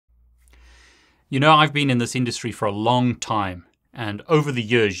You know, I've been in this industry for a long time, and over the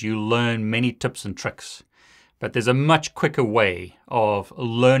years you learn many tips and tricks. But there's a much quicker way of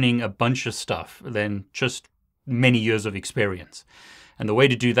learning a bunch of stuff than just many years of experience. And the way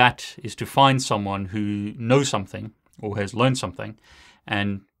to do that is to find someone who knows something or has learned something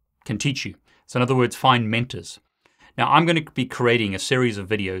and can teach you. So in other words, find mentors. Now I'm going to be creating a series of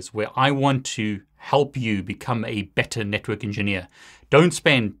videos where I want to help you become a better network engineer. Don't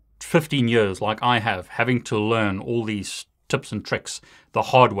spend 15 years like I have having to learn all these tips and tricks the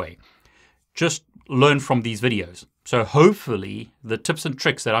hard way. Just learn from these videos. So hopefully the tips and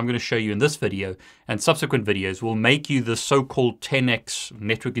tricks that I'm going to show you in this video and subsequent videos will make you the so-called 10x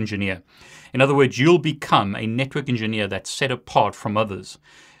network engineer. In other words, you'll become a network engineer that's set apart from others.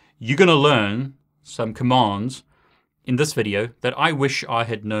 You're going to learn some commands in this video that I wish I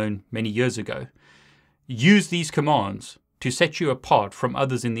had known many years ago. Use these commands to set you apart from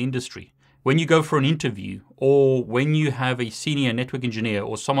others in the industry. When you go for an interview or when you have a senior network engineer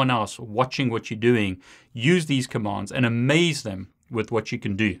or someone else watching what you're doing, use these commands and amaze them with what you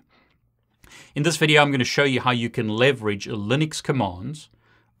can do. In this video, I'm going to show you how you can leverage Linux commands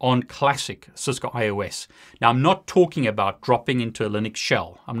on Classic Cisco IOS. Now, I'm not talking about dropping into a Linux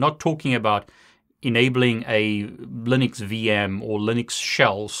shell. I'm not talking about enabling a Linux VM or Linux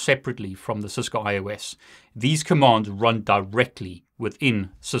shell separately from the Cisco IOS. These commands run directly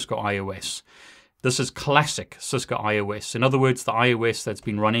within Cisco IOS. This is classic Cisco IOS. In other words, the iOS that's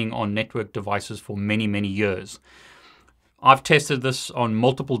been running on network devices for many, many years. I've tested this on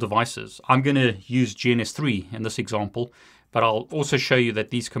multiple devices. I'm going to use GNS3 in this example, but I'll also show you that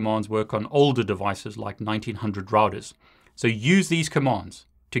these commands work on older devices like 1900 routers. So use these commands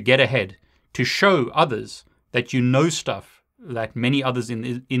to get ahead, to show others that you know stuff that many others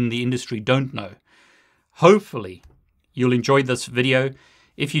in the industry don't know. Hopefully, you'll enjoy this video.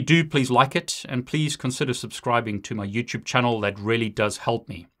 If you do, please like it, and please consider subscribing to my YouTube channel. That really does help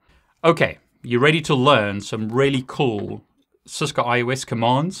me. Okay, you ready to learn some really cool Cisco IOS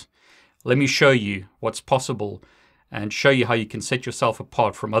commands? Let me show you what's possible and show you how you can set yourself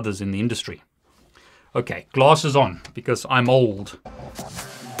apart from others in the industry. Okay, glasses on, because I'm old.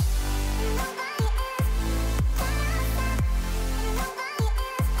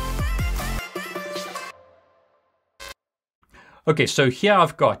 Okay, so here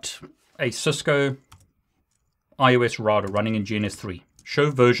I've got a Cisco iOS router running in GNS3.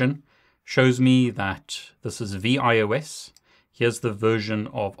 Show version shows me that this is viOS. Here's the version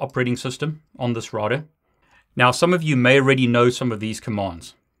of operating system on this router. Now, some of you may already know some of these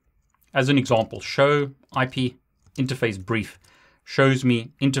commands. As an example, show IP interface brief shows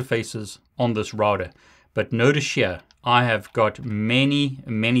me interfaces on this router. But notice here, I have got many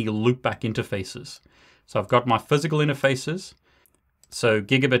loopback interfaces. So I've got my physical interfaces. So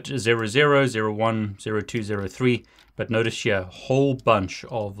gigabit 00, 01, 02, 03, but notice here a whole bunch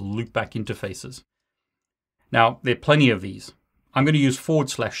of loopback interfaces. Now, there are plenty of these. I'm going to use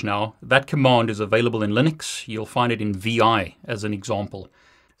 / now. That command is available in Linux. You'll find it in VI as an example.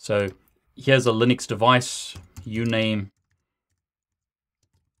 So here's a Linux device, uname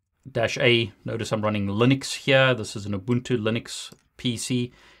 -A. Notice I'm running Linux here. This is an Ubuntu Linux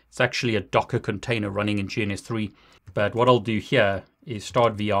PC. It's actually a Docker container running in GNS3. But what I'll do here is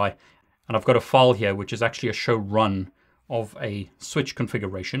start VI, and I've got a file here which is actually a show run of a switch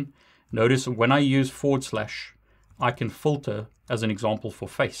configuration. Notice when I use / I can filter as an example for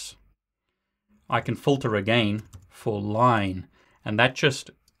face. I can filter again for line, and that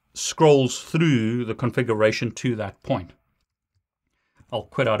just scrolls through the configuration to that point. I'll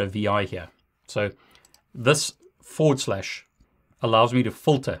quit out of VI here. So this / allows me to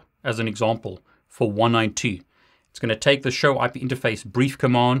filter as an example for 192. It's going to take the show IP interface brief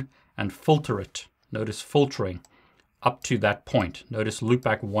command and filter it. Notice filtering up to that point. Notice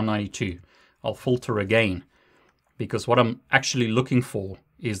loopback 192. I'll filter again because what I'm actually looking for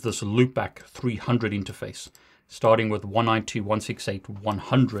is this loopback 300 interface, starting with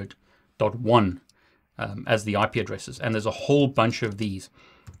 192.168.100.1 as the IP addresses. And there's a whole bunch of these.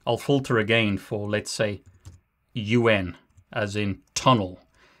 I'll filter again for, let's say, UN, as in tunnel.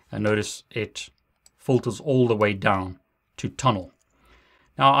 And notice it filters all the way down to tunnel.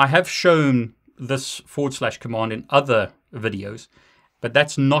 Now, I have shown this / command in other videos, but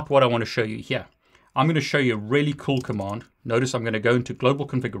that's not what I want to show you here. I'm going to show you a really cool command. Notice I'm going to go into global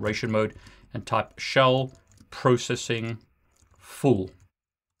configuration mode and type shell processing full.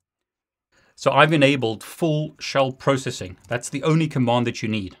 So I've enabled full shell processing. That's the only command that you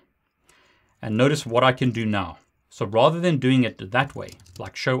need. And notice what I can do now. So rather than doing it that way,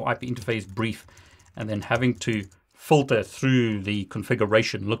 like show IP interface brief, and then having to filter through the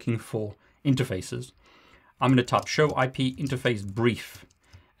configuration looking for interfaces, I'm going to type show IP interface brief.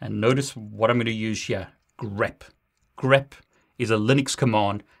 And notice what I'm going to use here, grep. Grep is a Linux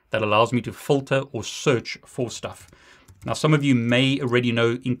command that allows me to filter or search for stuff. Now, some of you may already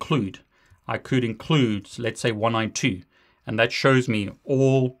know include. I could include, let's say 192, and that shows me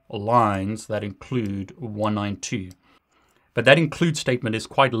all lines that include 192. But that include statement is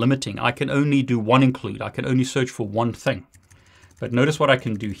quite limiting. I can only do one include. I can only search for one thing. But notice what I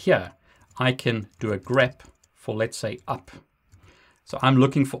can do here. I can do a grep for, let's say, up. So I'm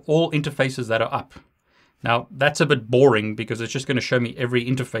looking for all interfaces that are up. Now, that's a bit boring because it's just going to show me every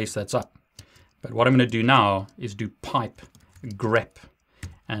interface that's up. But what I'm going to do now is do pipe grep.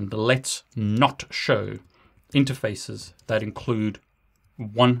 And let's not show interfaces that include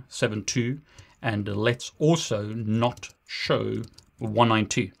 172. And let's also not show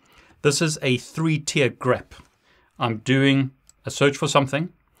 192. This is a 3-tier grep. I'm doing a search for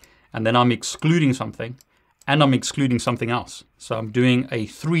something, and then I'm excluding something, and I'm excluding something else. So I'm doing a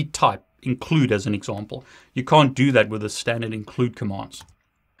 3-type include as an example. You can't do that with the standard include commands.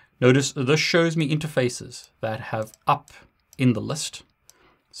 Notice this shows me interfaces that have up in the list.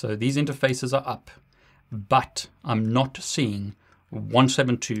 So these interfaces are up, but I'm not seeing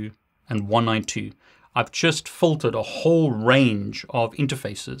 172 and 192. I've just filtered a whole range of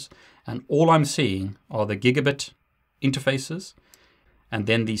interfaces, and all I'm seeing are the gigabit interfaces, and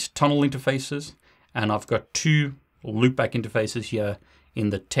then these tunnel interfaces, and I've got 2 loopback interfaces here in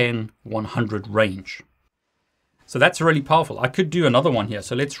the 10-100 range. So that's really powerful. I could do another one here.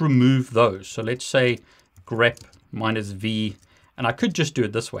 So let's remove those. So let's say grep -v, and I could just do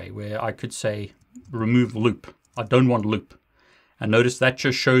it this way, where I could say remove loop. I don't want loop. And notice that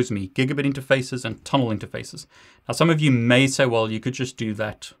just shows me gigabit interfaces and tunnel interfaces. Now, some of you may say, well, you could just do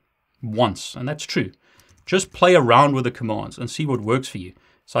that once, and that's true. Just play around with the commands and see what works for you.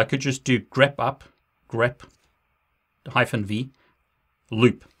 So I could just do grep up, grep -v,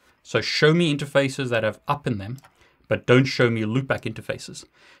 loop. So show me interfaces that have up in them, but don't show me loopback interfaces.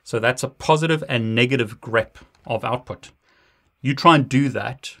 So that's a positive and negative grep of output. You try and do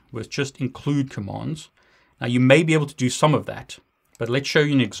that with just include commands. Now, you may be able to do some of that, but let's show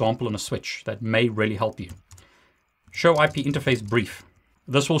you an example on a switch that may really help you. Show IP interface brief.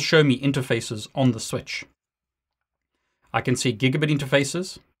 This will show me interfaces on the switch. I can see gigabit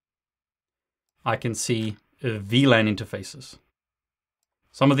interfaces. I can see VLAN interfaces.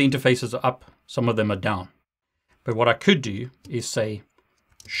 Some of the interfaces are up, some of them are down. But what I could do is say,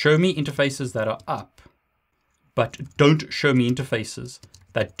 show me interfaces that are up, but don't show me interfaces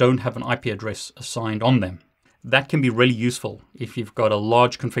that don't have an IP address assigned on them. That can be really useful if you've got a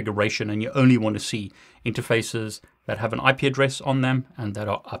large configuration and you only want to see interfaces that have an IP address on them and that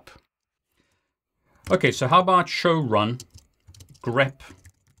are up. Okay, so how about show run grep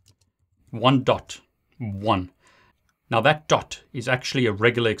 1.1. Now that dot is actually a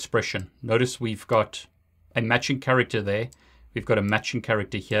regular expression. Notice we've got a matching character there. We've got a matching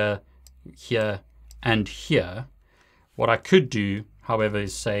character here, here, and here. What I could do, however,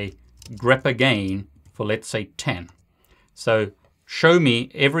 is say grep again for, let's say, 10. So show me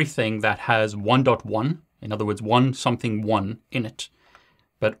everything that has 1.1, in other words, 1 something 1 in it,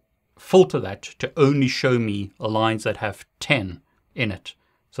 but filter that to only show me lines that have 10 in it.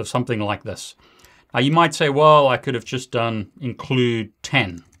 So something like this. Now you might say, well, I could have just done include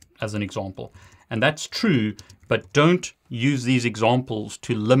 10 as an example. And that's true, but don't use these examples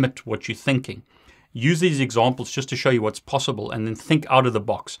to limit what you're thinking. Use these examples just to show you what's possible and then think out of the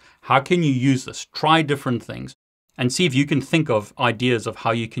box. How can you use this? Try different things and see if you can think of ideas of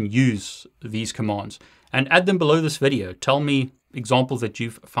how you can use these commands and add them below this video. Tell me examples that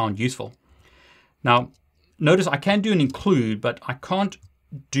you've found useful. Now, notice I can do an include, but I can't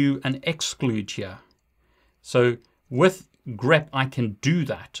do an exclude here. So with grep, I can do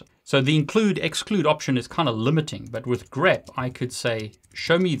that. So the include exclude option is kind of limiting, but with grep, I could say,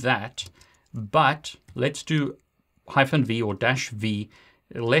 show me that, but let's do -v or -v.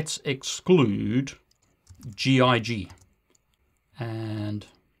 Let's exclude GIG. And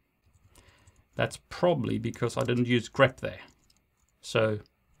that's probably because I didn't use grep there. So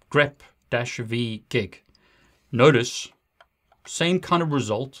grep -v gig. Notice, same kind of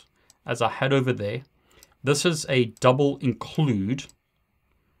result as I had over there. This is a double include,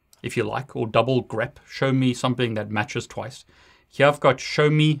 if you like, or double grep. Show me something that matches twice. Here I've got show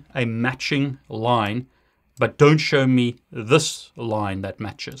me a matching line, but don't show me this line that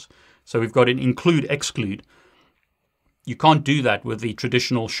matches. So we've got an include exclude. You can't do that with the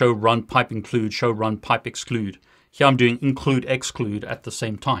traditional show run pipe include, show run pipe exclude. Here I'm doing include exclude at the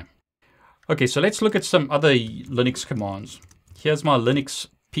same time. Okay, so let's look at some other Linux commands. Here's my Linux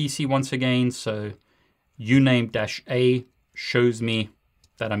PC once again. So uname-a shows me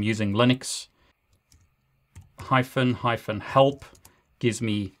that I'm using Linux. --help gives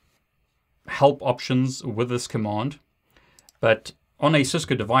me help options with this command. But on a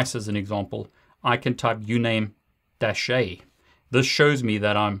Cisco device, as an example, I can type uname-a. This shows me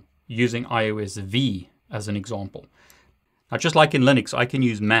that I'm using iOS V as an example. Now, just like in Linux, I can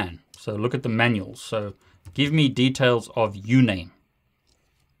use man. So look at the manuals. So give me details of uname.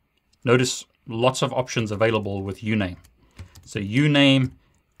 Notice lots of options available with uname. So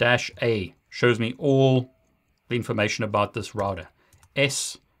uname-a shows me all the information about this router.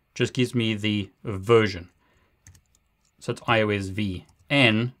 S just gives me the version. So it's iOS V.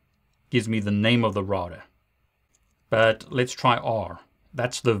 N gives me the name of the router. But let's try R.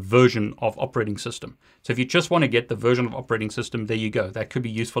 That's the version of operating system. So if you just want to get the version of operating system, there you go. That could be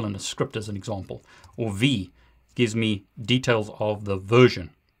useful in a script as an example. Or V gives me details of the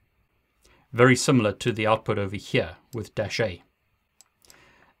version. Very similar to the output over here with -a.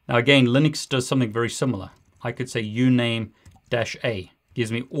 Now again, Linux does something very similar. I could say uname-a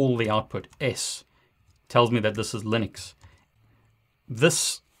gives me all the output. S tells me that this is Linux.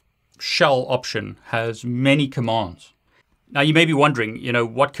 This shell option has many commands. Now you may be wondering,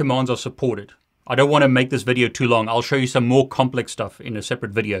 what commands are supported. I don't want to make this video too long. I'll show you some more complex stuff in a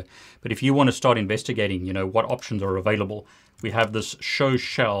separate video. But if you want to start investigating, what options are available, we have this show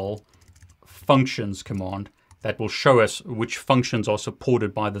shell functions command that will show us which functions are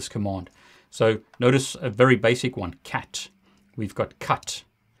supported by this command. So notice a very basic one, cat. We've got cut.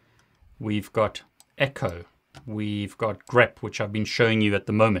 We've got echo. We've got grep, which I've been showing you at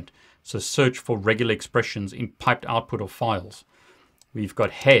the moment. So search for regular expressions in piped output of files. We've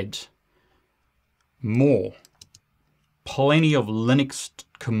got head, more. Plenty of Linux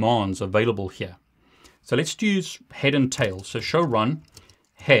commands available here. So let's use head and tail. So show run,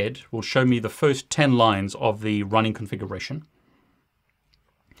 head will show me the first 10 lines of the running configuration.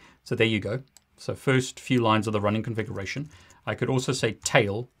 So there you go. So first few lines of the running configuration. I could also say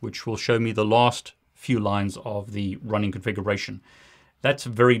tail, which will show me the last few lines of the running configuration. That's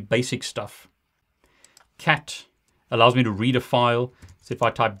very basic stuff. Cat allows me to read a file. So if I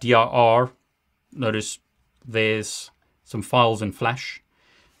type dir, notice there's some files in Flash.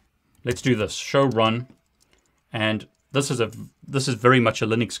 Let's do this, show run. And this is very much a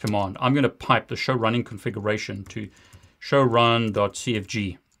Linux command. I'm going to pipe the show running configuration to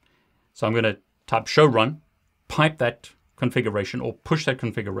showrun.cfg. So I'm going to type show run, pipe that configuration or push that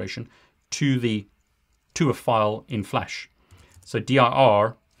configuration to a file in Flash. So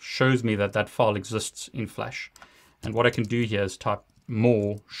dir shows me that that file exists in Flash. And what I can do here is type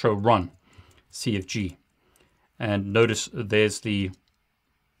more show run cfg. And notice there's the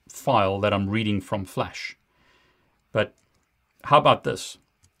file that I'm reading from Flash. But how about this?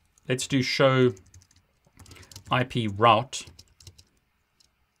 Let's do show IP route.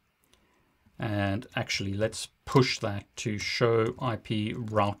 And actually, let's push that to show IP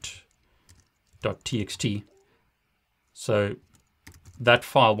route.txt. So that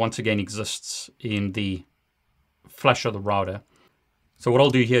file once again exists in the Flash of the router. So what I'll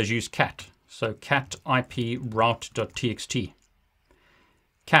do here is use cat. So cat IP route.txt.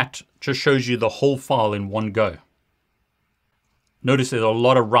 Cat just shows you the whole file in one go. Notice there's a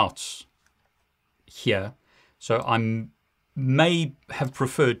lot of routes here. So I may have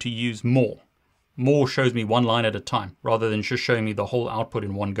preferred to use more. More shows me one line at a time rather than just showing me the whole output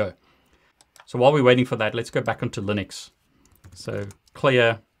in one go. So while we're waiting for that, let's go back onto Linux. So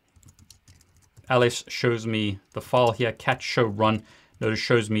clear ls shows me the file here, cat show run. Notice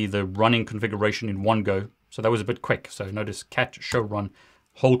shows me the running configuration in one go. So that was a bit quick. So notice cat show run,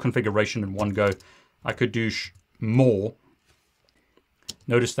 whole configuration in one go. I could do more.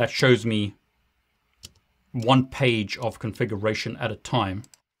 Notice that shows me one page of configuration at a time.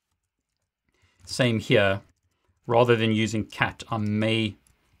 Same here. Rather than using cat, I may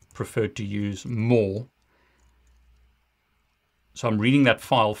prefer to use more. So I'm reading that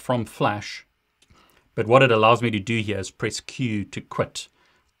file from Flash, but what it allows me to do here is press Q to quit.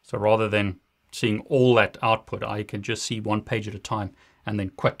 So rather than seeing all that output, I can just see one page at a time and then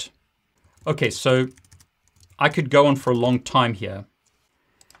quit. Okay, so I could go on for a long time here.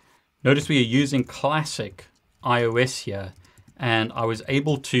 Notice we are using Classic iOS here, and I was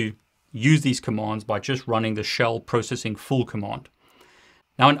able to use these commands by just running the shell processing full command.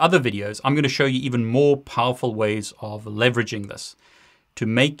 Now in other videos, I'm going to show you even more powerful ways of leveraging this to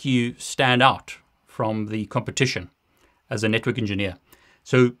make you stand out from the competition as a network engineer.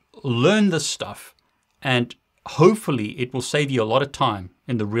 So learn this stuff and hopefully it will save you a lot of time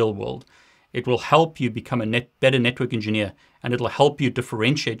in the real world It will help you become a better network engineer, and it'll help you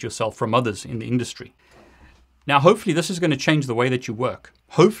differentiate yourself from others in the industry. Now, hopefully this is going to change the way that you work.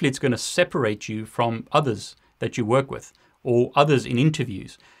 Hopefully it's going to separate you from others that you work with or others in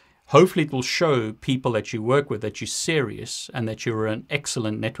interviews. Hopefully it will show people that you work with that you're serious and that you're an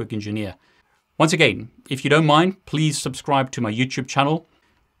excellent network engineer. Once again, if you don't mind, please subscribe to my YouTube channel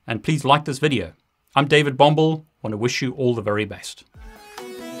and please like this video. I'm David Bombal. I want to wish you all the very best.